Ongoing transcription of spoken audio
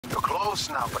You're close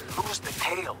now, but lose the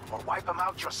tail or wipe them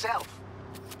out yourself.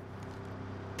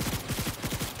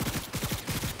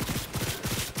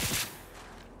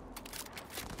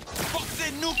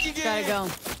 Gotta go.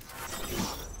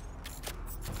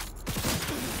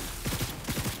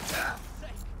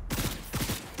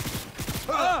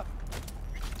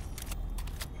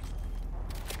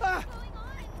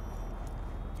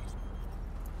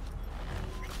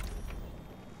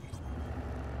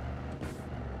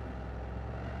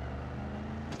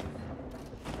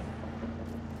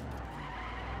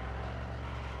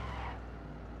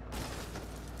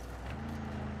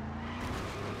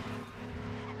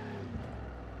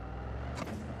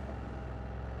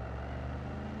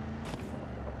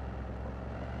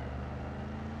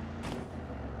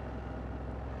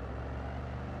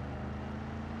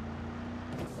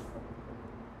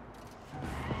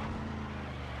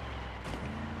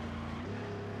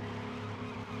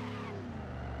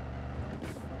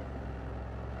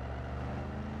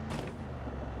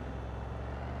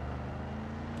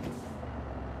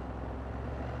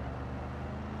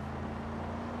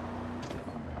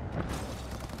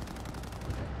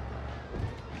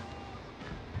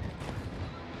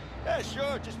 Yeah,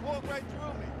 sure. Just walk right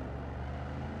through me.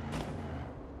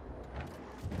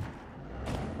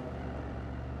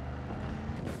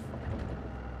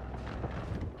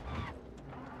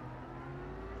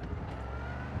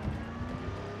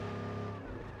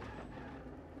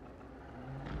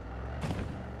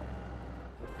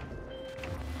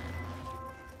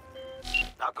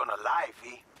 Not gonna lie,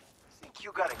 V. Think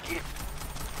you got a gift.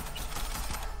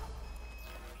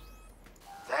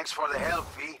 Thanks for the help,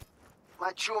 V.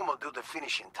 My chum will do the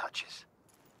finishing touches.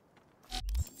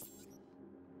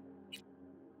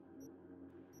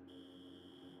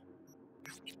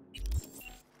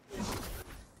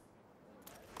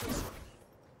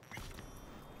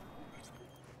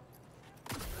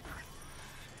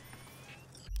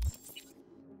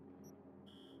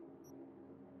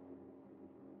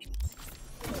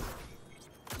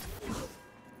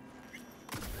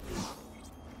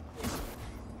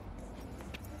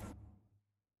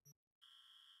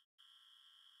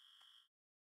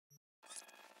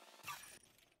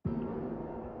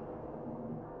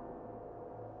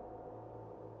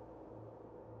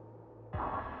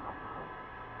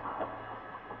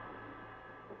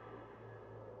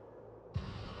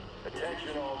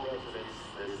 Attention all residents,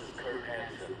 this is Kurt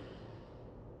Hansen.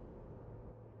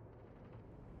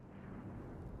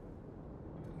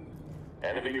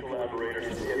 Enemy collaborators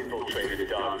have infiltrated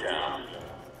Dogtown.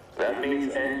 That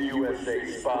means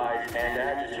NUSA spies and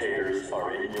agitators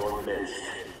are in your midst.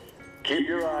 Keep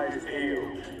your eyes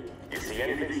peeled. You see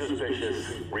anything suspicious,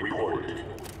 report it.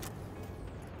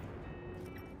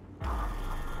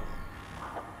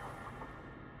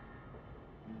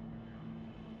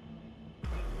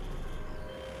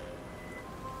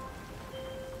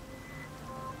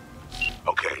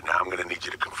 Okay, now I'm gonna need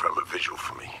you to confirm a visual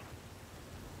for me.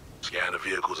 Scan the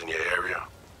vehicles in your area.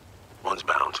 One's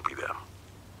bound to be them.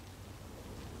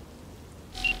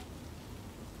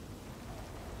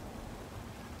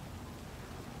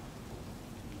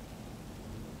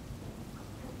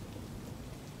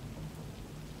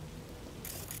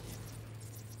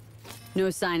 No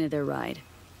sign of their ride.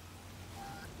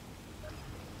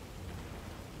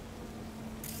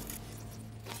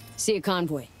 See a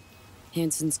convoy.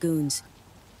 Hansen's goons.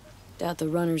 Doubt the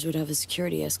runners would have a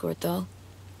security escort, though.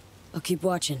 I'll keep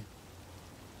watching.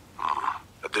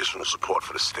 Additional support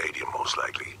for the stadium, most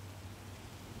likely.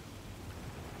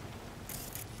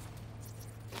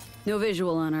 No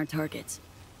visual on our targets.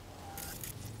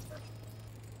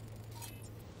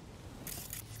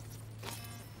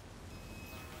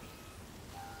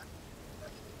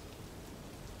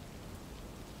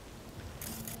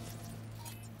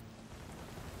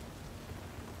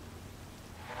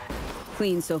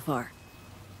 Clean so far.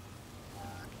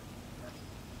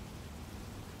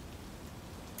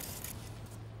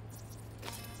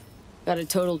 Got a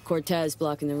totaled Cortez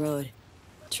blocking the road.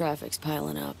 Traffic's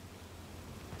piling up.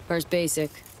 First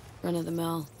basic, run of the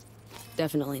mill.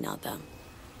 Definitely not them.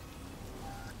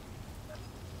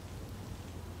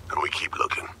 And we keep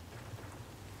looking.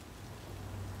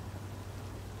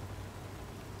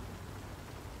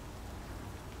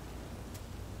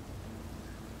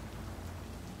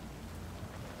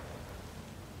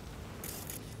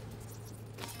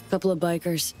 Couple of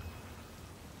bikers.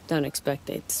 Don't expect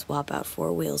they'd swap out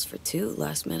 4 wheels for 2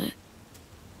 last minute.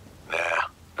 Nah,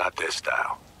 not this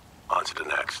style. On to the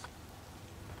next.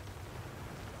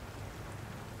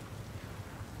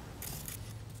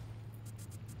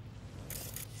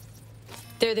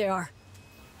 There they are.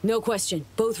 No question.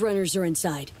 Both runners are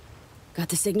inside. Got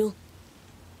the signal?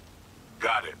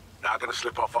 Got it. Not gonna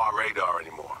slip off our radar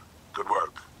anymore. Good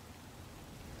work.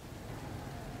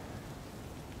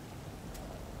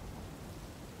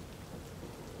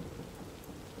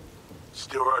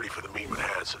 Still early for the meet with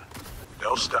Hanson.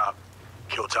 They'll stop,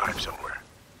 kill time somewhere.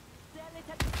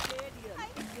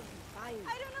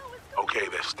 Okay,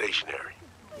 they're stationary.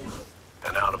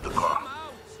 And out of the car.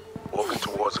 Walking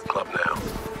towards the club now.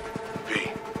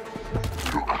 V.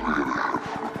 You're clear.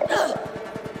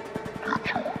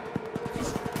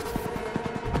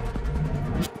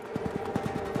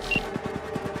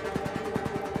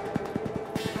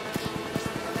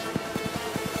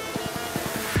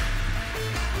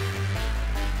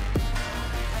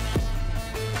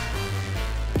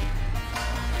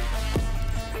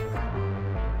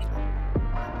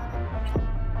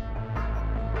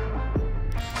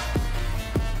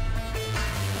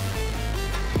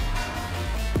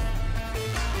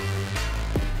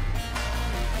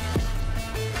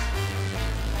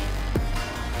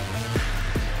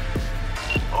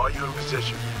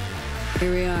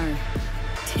 Here we are.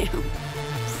 Damn.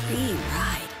 Clean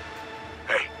ride.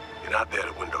 Hey, you're not there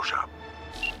at window shop.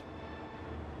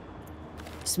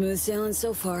 Smooth sailing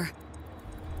so far.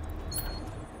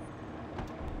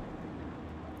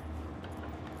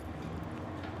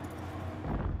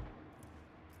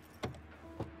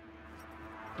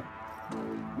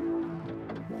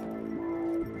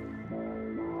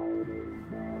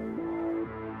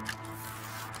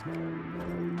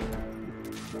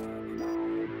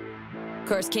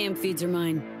 Car's cam feeds are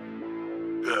mine.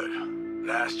 Good.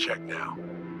 Last check now.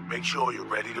 Make sure you're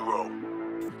ready to roll.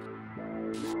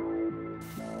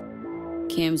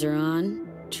 Cams are on.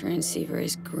 Transceiver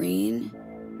is green.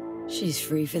 She's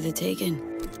free for the taking.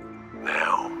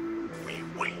 Now, we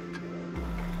wait.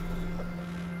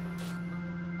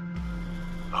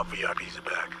 Our VIPs are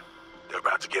back. They're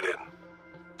about to get in.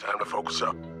 Time to focus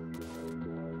up.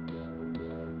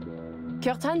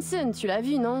 Kurt Hansen, tu l'as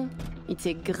vu, non? Il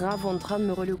était grave en train de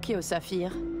me relooker au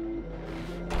saphir.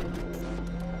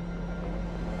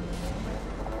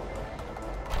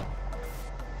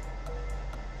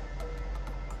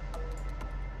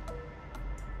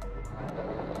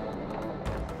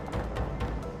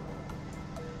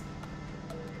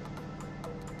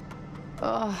 Oh,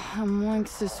 à moins que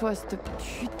ce soit cette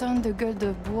putain de gueule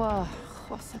de bois.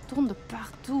 Oh, ça tourne de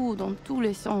partout, dans tous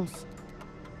les sens.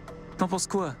 T'en penses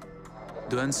quoi?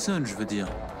 De Hansen, je veux dire.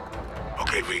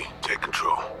 Okay, V, take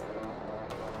control.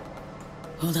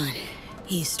 Hold on.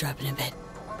 Eavesdropping a bit.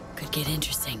 Could get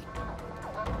interesting.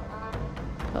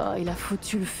 Oh, il a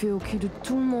foutu le feu au cul de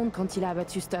tout le monde quand il a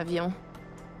abattu cet avion.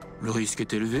 Le risque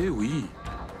est élevé, oui.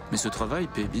 Mais ce travail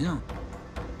paie bien.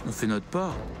 On fait notre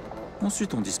part.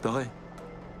 Ensuite, on disparaît.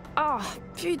 Oh,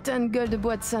 putain de gueule de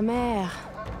bois de sa mère.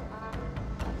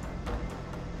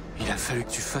 Il a fallu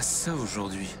que tu fasses ça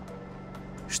aujourd'hui.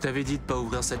 Je t'avais dit de pas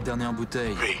ouvrir cette dernière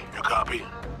bouteille. V, you copy?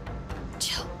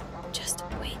 Chill. Just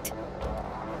wait.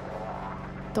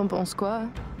 T'en penses quoi?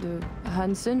 De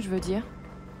Hansen, je veux dire?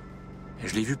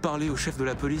 Je l'ai vu parler au chef de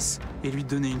la police et lui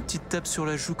donner une petite tape sur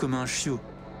la joue comme un chiot.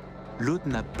 L'autre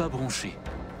n'a pas bronché.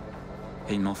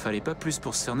 Et il m'en fallait pas plus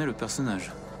pour cerner le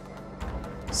personnage.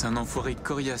 C'est un enfoiré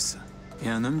coriace et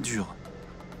un homme dur.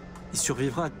 Il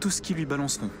survivra à tout ce qui lui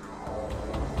balanceront.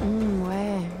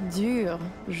 Ouais, dur.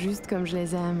 Juste comme je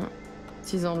les aime.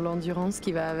 Ils ont de l'endurance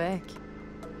qui va avec.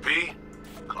 V,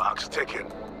 clock's ticking.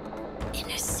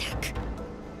 In a sec.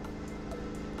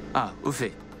 Ah, au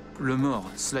fait, le mort,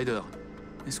 Slider.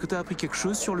 Est-ce que t'as appris quelque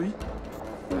chose sur lui?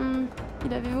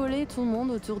 Il avait volé tout le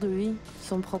monde autour de lui.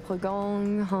 Son propre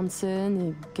gang, Hansen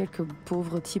et quelques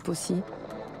pauvres types aussi.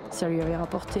 Ça lui avait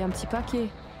rapporté un petit paquet.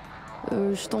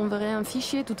 Je t'enverrai un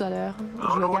fichier tout à l'heure.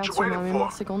 Je le garde sur ma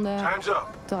mémoire secondaire.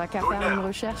 T'auras qu'à faire une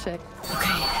recherche avec...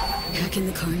 Okay. Back in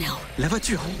the car now. La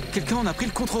voiture! Quelqu'un en a pris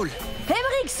le contrôle!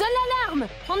 Emmerich, sonne l'alarme!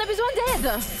 On a besoin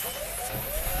d'aide!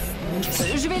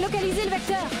 Je vais localiser le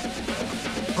vecteur.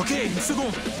 Ok, une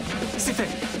seconde! C'est fait!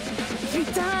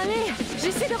 Putain, allez!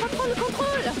 J'essaie de reprendre le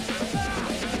contrôle!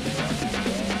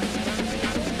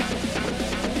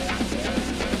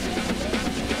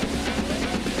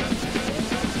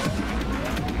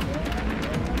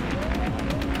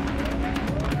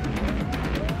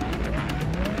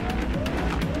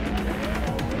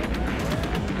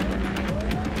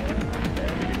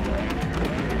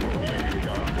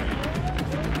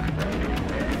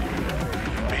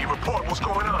 V, report, what's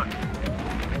going on?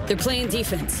 They're playing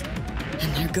defense.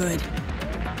 And they're good.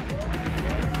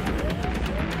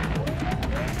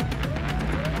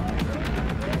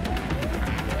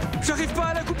 J'arrive pas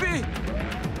à la couper!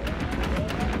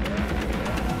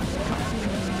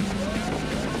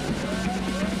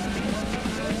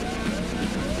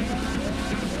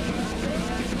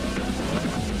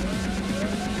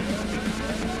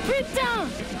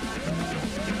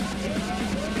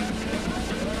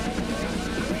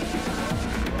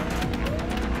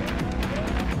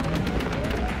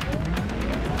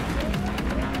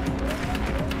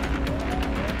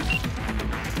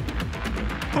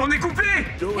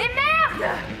 Do Mais it.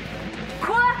 merde!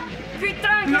 Quoi?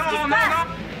 Putain, qu'est-ce qui se passe?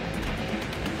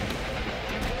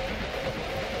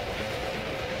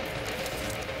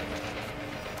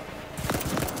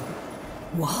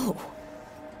 Whoa.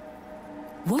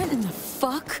 What in the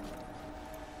fuck?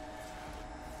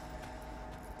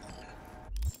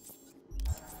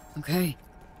 Okay,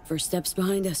 first step's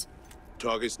behind us.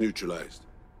 Target's neutralized.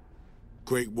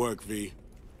 Great work, V.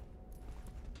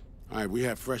 Alright, we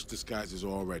have fresh disguises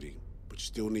already, but you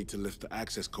still need to lift the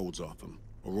access codes off them.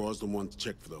 Aurora's the one to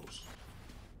check for those.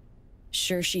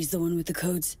 Sure she's the one with the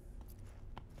codes?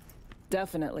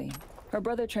 Definitely. Her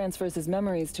brother transfers his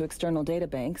memories to external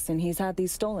databanks, and he's had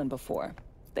these stolen before.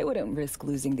 They wouldn't risk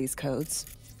losing these codes.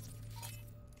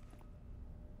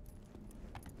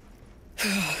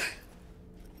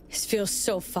 This feels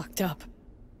so fucked up.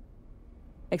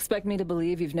 Expect me to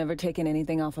believe you've never taken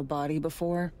anything off a body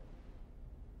before?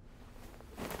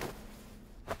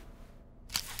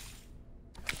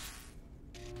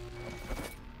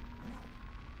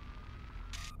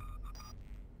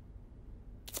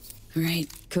 All right,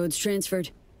 code's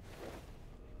transferred.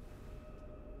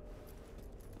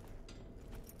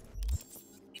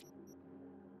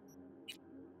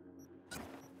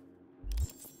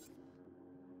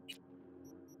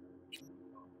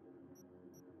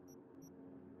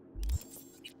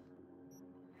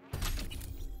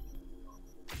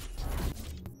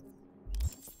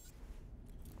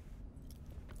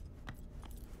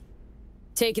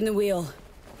 Taking the wheel.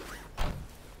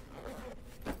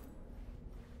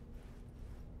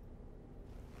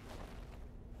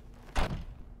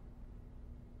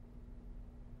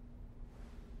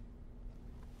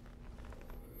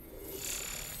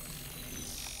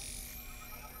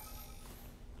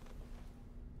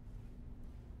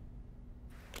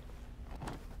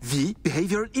 V,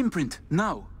 behavioral imprint,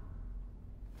 now!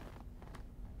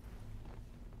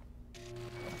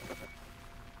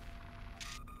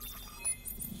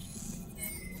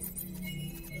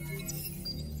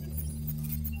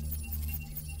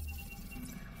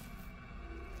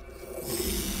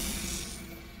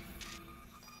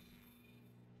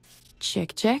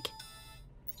 Check, check.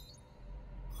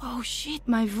 Oh shit,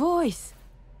 my voice.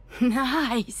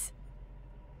 Nice.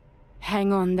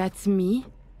 Hang on, that's me?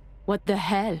 What the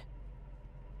hell?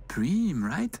 Prim,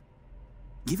 right?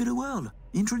 Give it a whirl.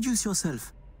 Introduce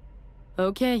yourself.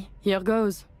 Okay, here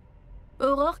goes.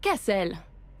 Aurore Cassel.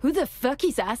 Who the fuck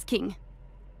is asking?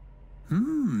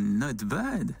 Not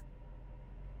bad.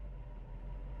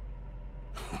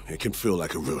 It can feel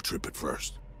like a real trip at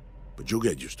first, but you'll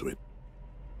get used to it.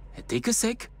 Take a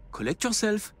sec, collect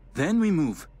yourself, then we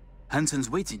move. Hansen's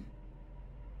waiting.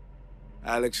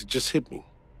 Alex, it just hit me.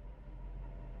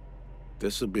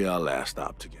 This'll be our last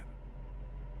stop together.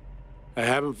 I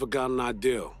haven't forgotten our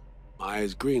deal.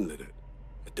 Maya's greenlit it.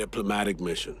 A diplomatic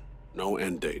mission. No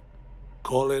end date.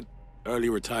 Call it early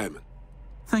retirement.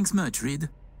 Thanks much, Reed.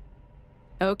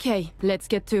 Okay, let's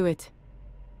get to it.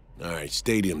 All right,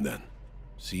 stadium then.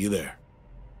 See you there.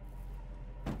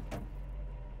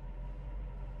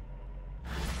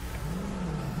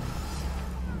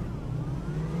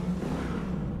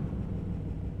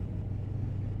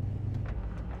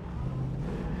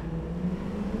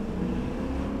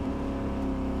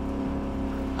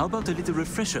 How about a little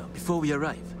refresher before we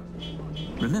arrive?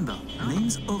 Remember,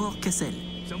 name's Aurore Cassel.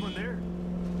 Someone there?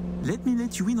 Let me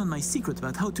let you in on my secret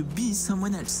about how to be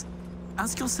someone else.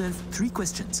 Ask yourself 3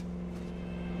 questions.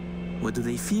 What do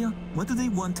they fear? What do they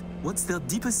want? What's their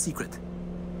deepest secret?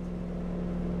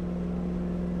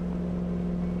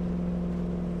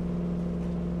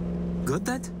 Got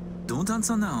that? Don't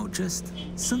answer now, just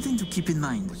something to keep in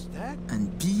mind. That?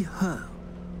 And be her.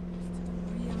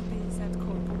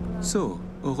 So,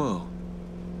 Aurore,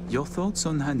 your thoughts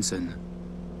on Hansen?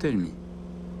 Tell me.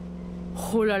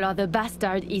 Oh la la, the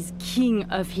bastard is king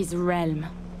of his realm.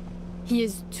 He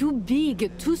is too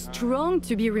big, too strong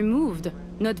to be removed.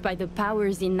 Not by the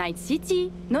powers in Night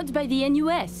City, not by the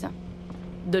NUS.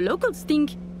 The locals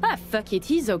think, ah fuck it,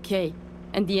 he's okay.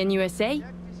 And the NUSA?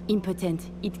 Impotent.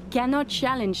 It cannot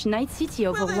challenge Night City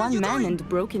over one man and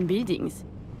broken buildings.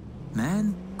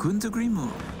 Man, couldn't agree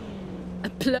more.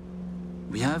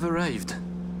 We have arrived.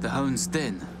 The Hound's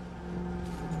Den.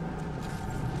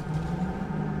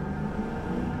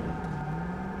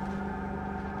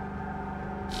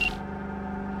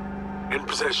 In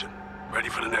possession. Ready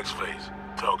for the next phase.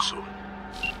 Talk soon.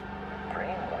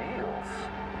 Green wheels.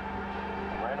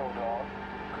 Renault dog.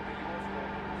 Could be yours.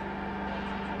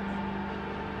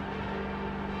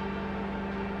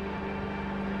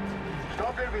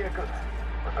 Stop your vehicle.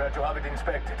 Prepare to have it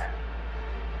inspected.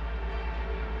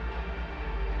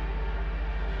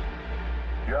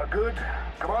 You are good.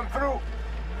 Come on through.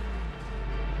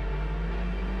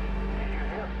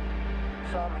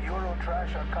 some Euro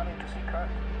trash are coming to see Kurt.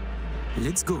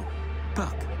 Let's go.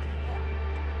 Park.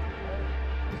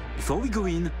 Before we go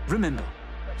in, remember,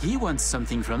 he wants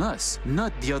something from us,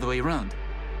 not the other way around.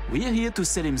 We're here to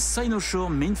sell him Cynosure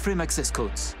mainframe access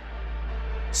codes.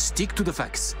 Stick to the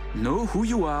facts. Know who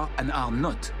you are and are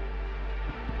not.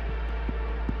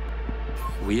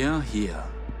 We are here.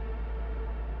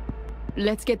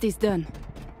 Let's get this done.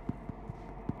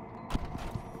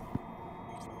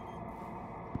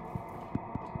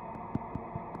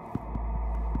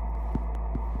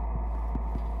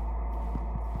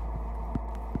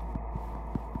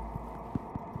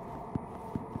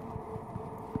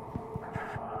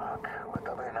 We're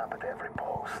doubling up at every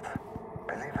post.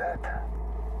 Believe that?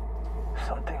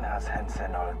 Something has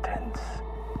Hansen all tense.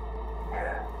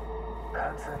 Yeah.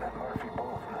 Hansen and Murphy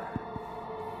both,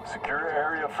 man. Secure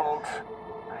area, folks.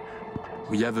 I feel tense.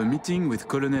 We have a meeting with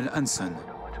Colonel Hansen.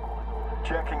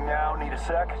 Checking now. Need a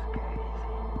sec?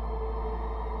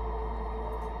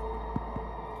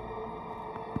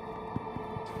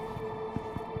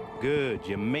 Good,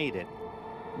 you made it.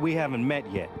 We haven't met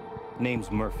yet.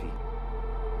 Name's Murphy.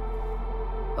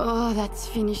 Oh, let's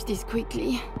finish this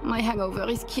quickly. My hangover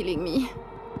is killing me.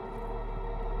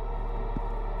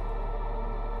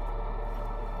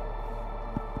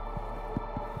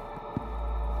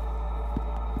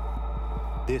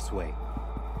 This way.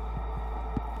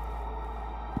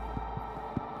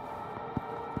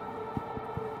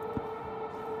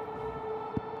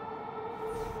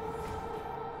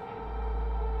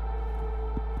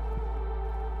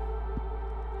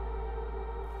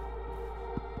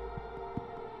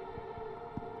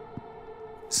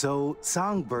 So,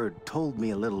 Songbird told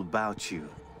me a little about you.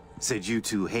 Said you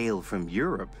two hail from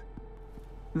Europe.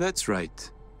 That's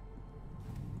right.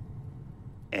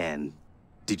 And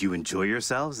did you enjoy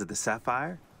yourselves at the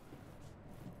Sapphire?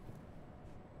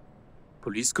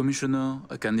 Police commissioner,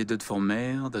 a candidate for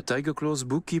mayor, the Tiger Claw's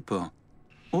bookkeeper.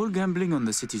 All gambling on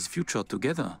the city's future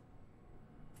together.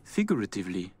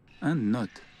 Figuratively, and not.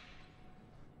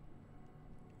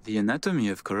 The anatomy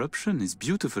of corruption is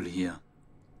beautiful here.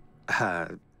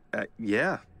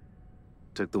 Yeah.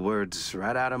 Took the words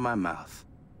right out of my mouth.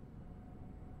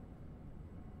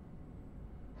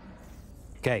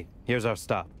 Okay, here's our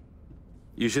stop.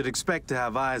 You should expect to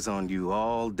have eyes on you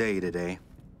all day today.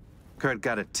 Kurt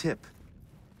got a tip.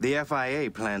 The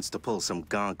FIA plans to pull some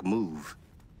gonk move.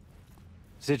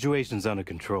 Situation's under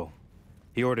control.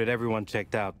 He ordered everyone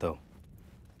checked out, though.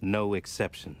 No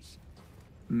exceptions.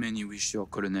 Many wish your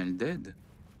colonel dead.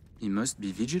 He must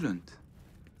be vigilant.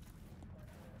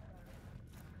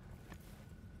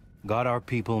 Got our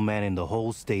people manning the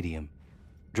whole stadium.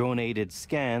 Drone-aided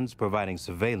scans providing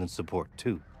surveillance support,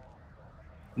 too.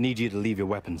 Need you to leave your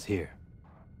weapons here.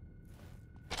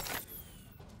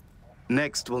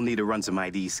 Next, we'll need to run some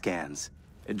ID scans.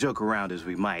 Joke around as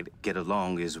we might, get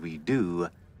along as we do.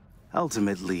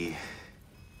 Ultimately,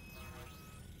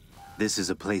 this is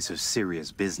a place of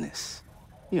serious business.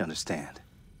 You understand?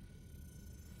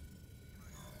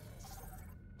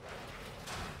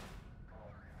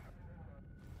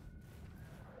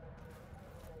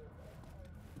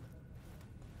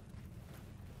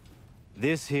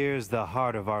 This here's the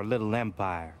heart of our little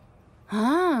empire.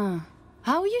 Ah,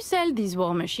 how you sell these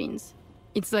war machines?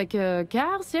 It's like a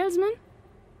car salesman?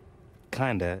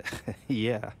 Kinda,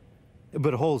 yeah.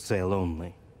 But wholesale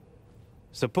only.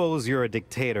 Suppose you're a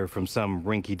dictator from some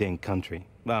rinky-dink country.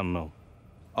 I don't know.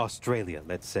 Australia,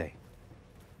 let's say.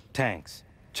 Tanks,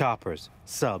 choppers,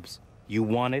 subs. You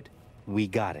want it, we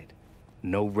got it.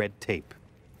 No red tape.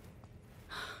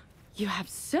 You have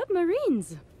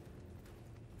submarines!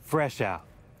 Fresh out,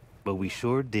 but we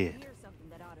sure did. Here's something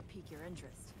that ought to pique your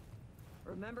interest.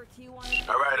 Remember T1?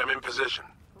 All right, I'm in position.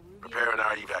 Preparing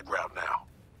our evac route now.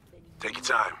 Take your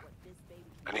time.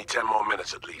 I need 10 more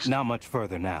minutes at least. Not much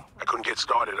further now. I couldn't get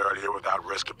started earlier without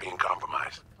risk of being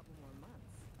compromised.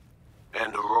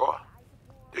 And Aurora?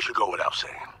 This should go without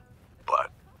saying.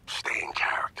 But stay in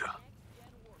character.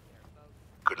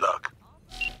 Good luck.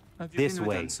 Have you This been with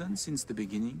way. Hansen since the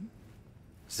beginning?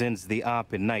 Since the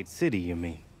op in Night City, you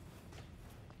mean?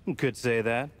 Could say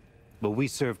that, but we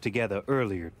served together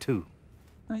earlier, too.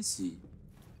 I see.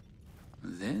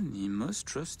 Then he must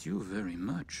trust you very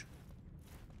much.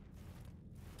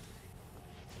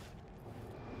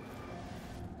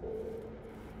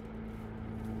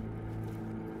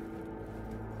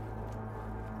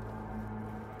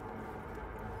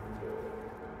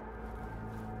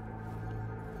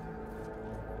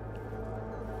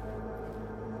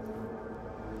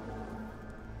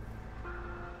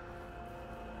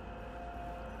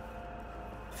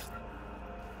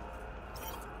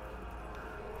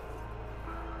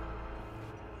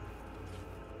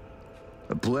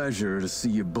 pleasure to see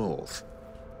you both.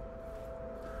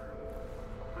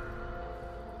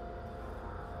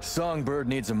 Songbird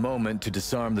needs a moment to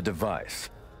disarm the device.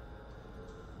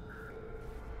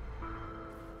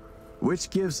 Which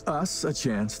gives us a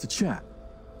chance to chat.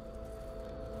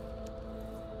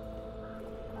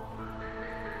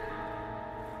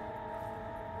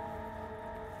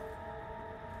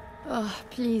 Oh,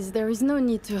 please, there is no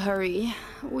need to hurry.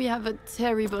 We have a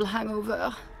terrible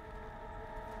hangover.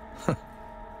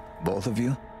 Both of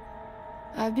you?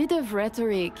 A bit of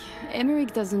rhetoric.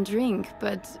 Emmerich doesn't drink,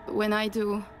 but when I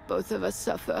do, both of us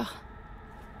suffer.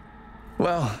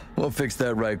 Well, we'll fix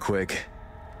that right quick.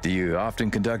 Do you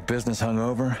often conduct business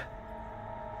hungover?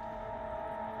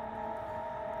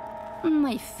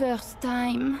 My first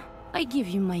time. I give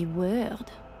you my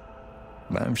word.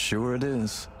 I'm sure it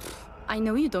is. I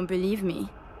know you don't believe me.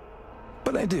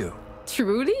 But I do.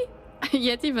 Truly?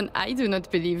 Yet even I do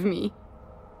not believe me.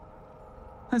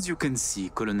 As you can see,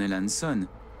 Colonel Hanson,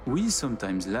 we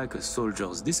sometimes lack a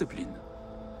soldier's discipline.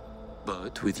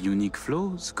 But with unique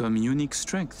flaws come unique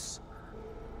strengths.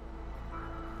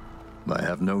 I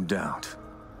have no doubt.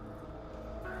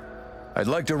 I'd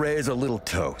like to raise a little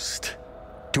toast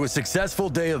to a successful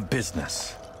day of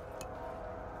business.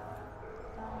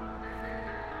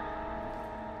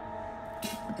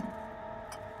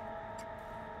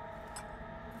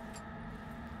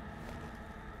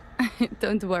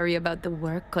 Don't worry about the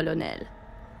work, Colonel.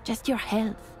 Just your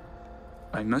health.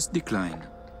 I must decline.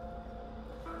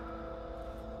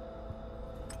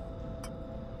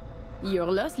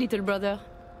 You're lost, little brother.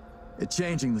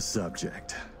 Changing the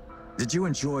subject. Did you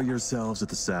enjoy yourselves at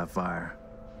the Sapphire?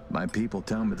 My people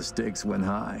tell me the stakes went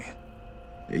high.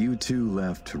 You two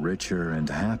left richer and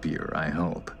happier, I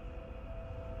hope.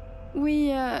 We,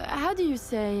 how do you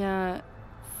say,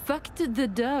 fucked the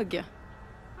dog?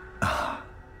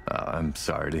 I'm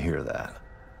sorry to hear that.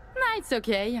 Nah, it's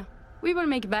okay. We will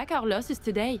make back our losses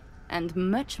today, and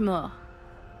much more.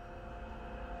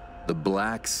 The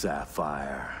Black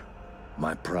Sapphire.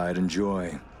 My pride and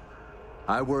joy.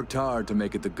 I worked hard to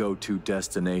make it the go-to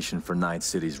destination for Night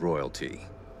City's royalty.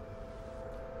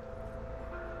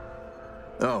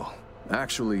 Oh,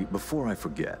 actually, before I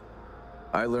forget,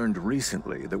 I learned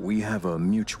recently that we have a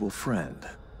mutual friend.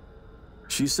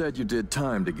 She said you did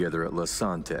time together at La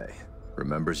Sante.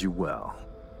 Remembers you well.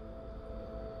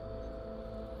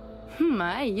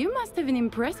 My, you must have an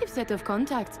impressive set of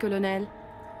contacts, Colonel.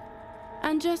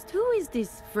 And just who is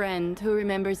this friend who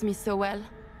remembers me so well?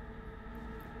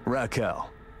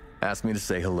 Raquel asked me to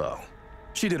say hello.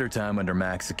 She did her time under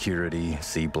max security,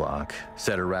 C block.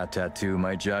 Said her rat tattoo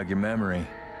might jog your memory.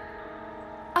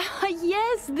 Ah,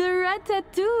 yes, the rat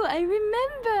tattoo, I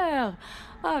remember.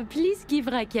 Oh, please give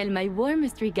Raquel my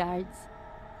warmest regards.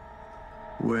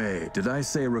 Wait, did I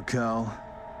say Raquel?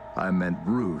 I meant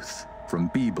Ruth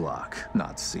from B block,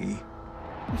 not C.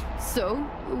 So,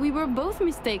 we were both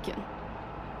mistaken.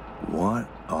 What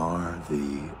are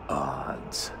the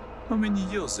odds? How many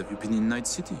years have you been in Night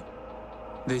City?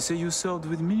 They say you served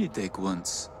with Militech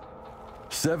once.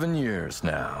 7 years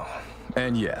now.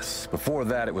 And yes, before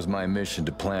that it was my mission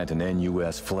to plant an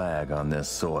NUS flag on this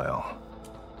soil.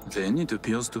 Then it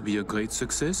appears to be a great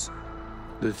success.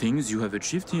 The things you have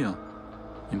achieved here.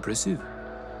 Impressive.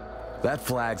 That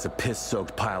flag's a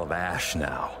piss-soaked pile of ash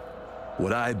now.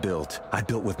 What I built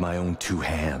with my own 2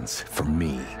 hands, for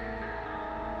me.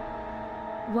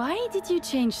 Why did you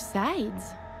change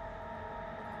sides?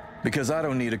 Because I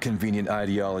don't need a convenient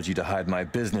ideology to hide my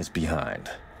business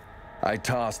behind. I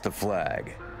tossed the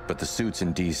flag, but the suits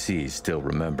in DC still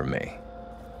remember me.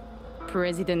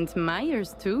 President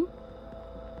Myers, too?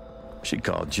 She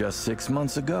called just 6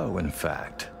 months ago, in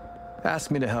fact.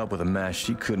 Asked me to help with a mess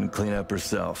she couldn't clean up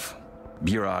herself.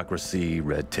 Bureaucracy,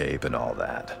 red tape, and all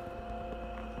that.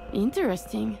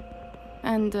 Interesting.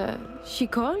 And, she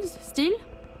calls, still?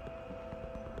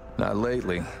 Not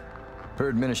lately. Her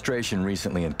administration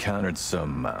recently encountered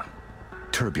some,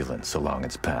 turbulence along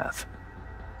its path.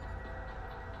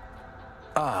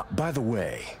 Ah, by the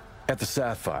way, at the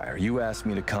Sapphire, you asked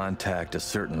me to contact a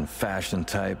certain fashion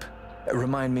type.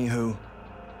 Remind me who?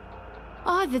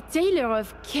 Oh, the tailor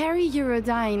of Carrie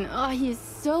Eurodyne. Oh, he is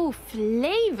so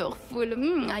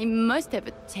flavorful. I must have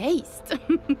a taste.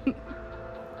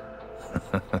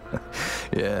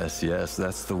 Yes,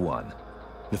 that's the one.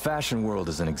 The fashion world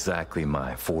isn't exactly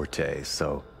my forte,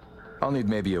 so I'll need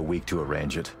maybe a week to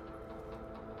arrange it.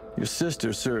 Your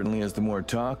sister certainly is the more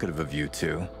talkative of you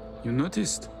two. You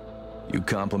noticed? You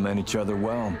complement each other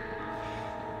well.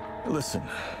 Listen,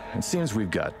 it seems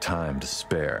we've got time to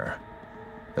spare.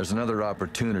 There's another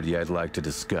opportunity I'd like to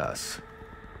discuss.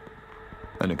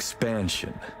 An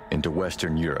expansion into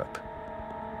Western Europe.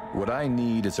 What I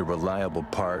need is a reliable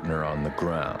partner on the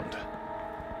ground.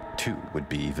 2 would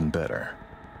be even better.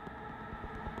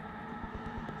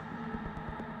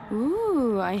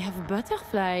 Ooh, I have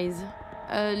butterflies.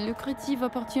 A lucrative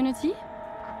opportunity?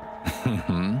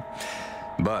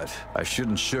 But I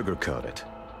shouldn't sugarcoat it.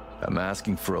 I'm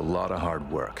asking for a lot of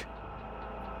hard work.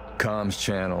 Comms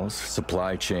channels,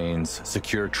 supply chains,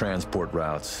 secure transport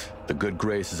routes, the good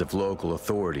graces of local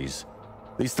authorities.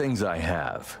 These things I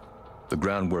have. The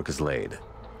groundwork is laid.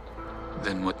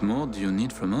 Then what more do you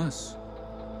need from us?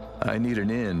 I need an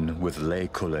in with Les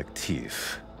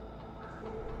Collectifs.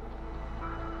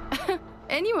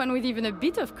 Anyone with even a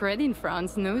bit of cred in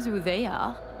France knows who they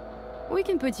are. We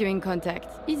can put you in contact,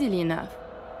 easily enough.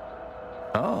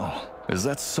 Oh, is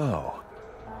that so?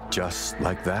 Just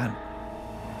like that?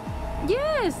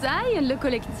 Yes, I and Le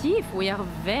Collectif, we are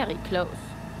very close.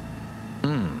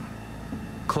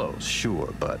 Close,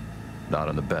 sure, but not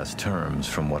on the best terms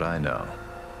from what I know.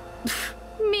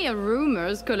 Mere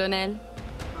rumors, Colonel.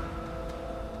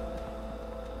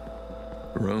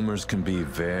 Rumors can be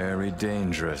very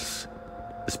dangerous,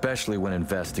 especially when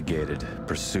investigated,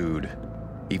 pursued,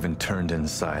 even turned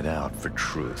inside out for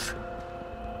truth.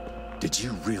 Did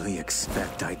you really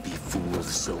expect I'd be fooled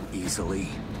so easily?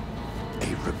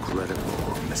 A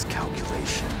regrettable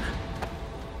miscalculation.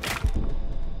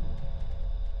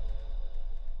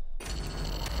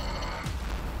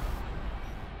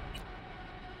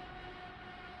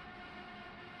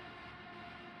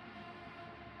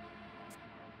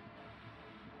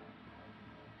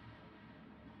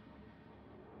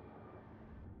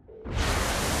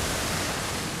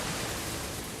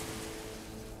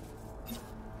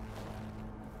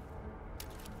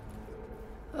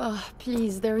 Oh,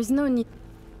 please, there is no need.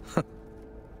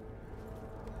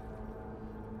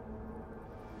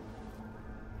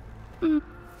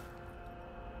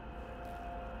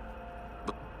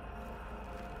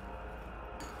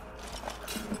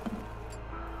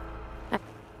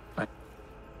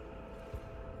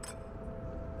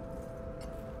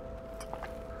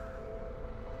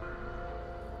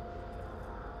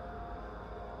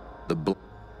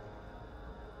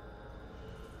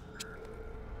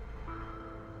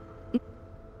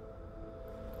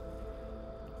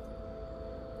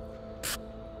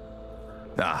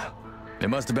 Ah, it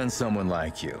must have been someone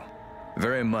like you.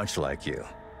 Very much like you.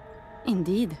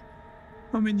 Indeed.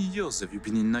 How many years have you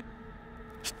been in night?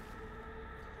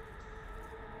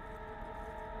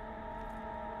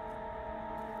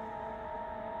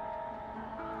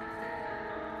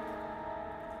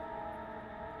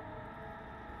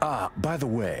 Ah, by the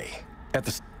way, at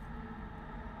the...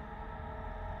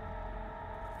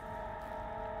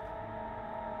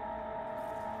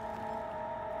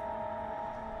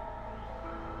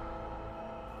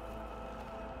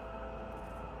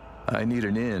 I need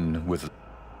an in with...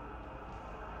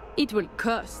 It will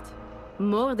cost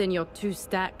more than your 2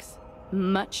 stacks.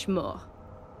 Much more.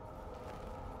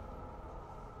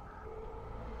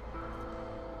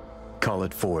 Call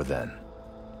it 4 then.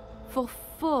 For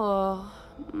 4...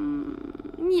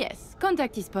 yes,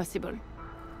 contact is possible.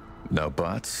 No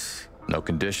buts? No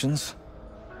conditions?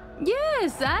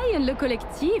 Yes, I and Le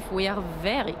Collectif, we are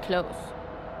very close.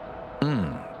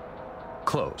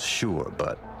 Close, sure,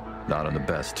 but not on the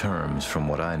best terms from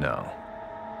what I know.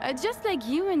 Just like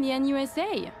you and the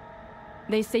NUSA.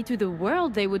 They say to the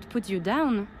world they would put you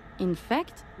down. In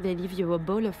fact, they leave you a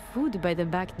bowl of food by the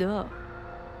back door.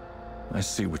 I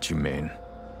see what you mean.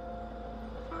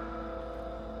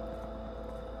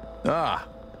 Ah!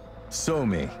 So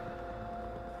me.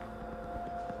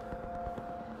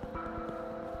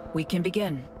 We can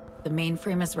begin. The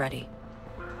mainframe is ready.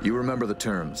 You remember the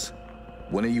terms.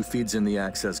 One of you feeds in the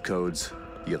access codes,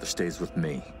 the other stays with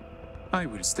me. I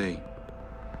will stay.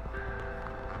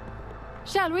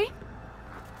 Shall we?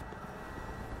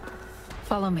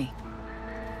 Follow me.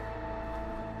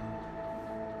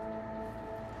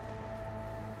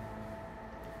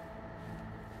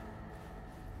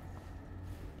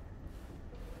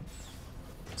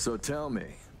 So tell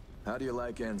me, how do you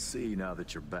like NC now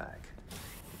that you're back?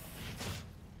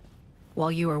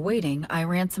 While you were waiting, I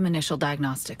ran some initial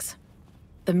diagnostics.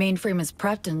 The mainframe is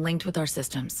prepped and linked with our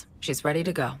systems. She's ready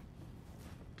to go.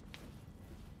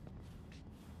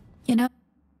 You know,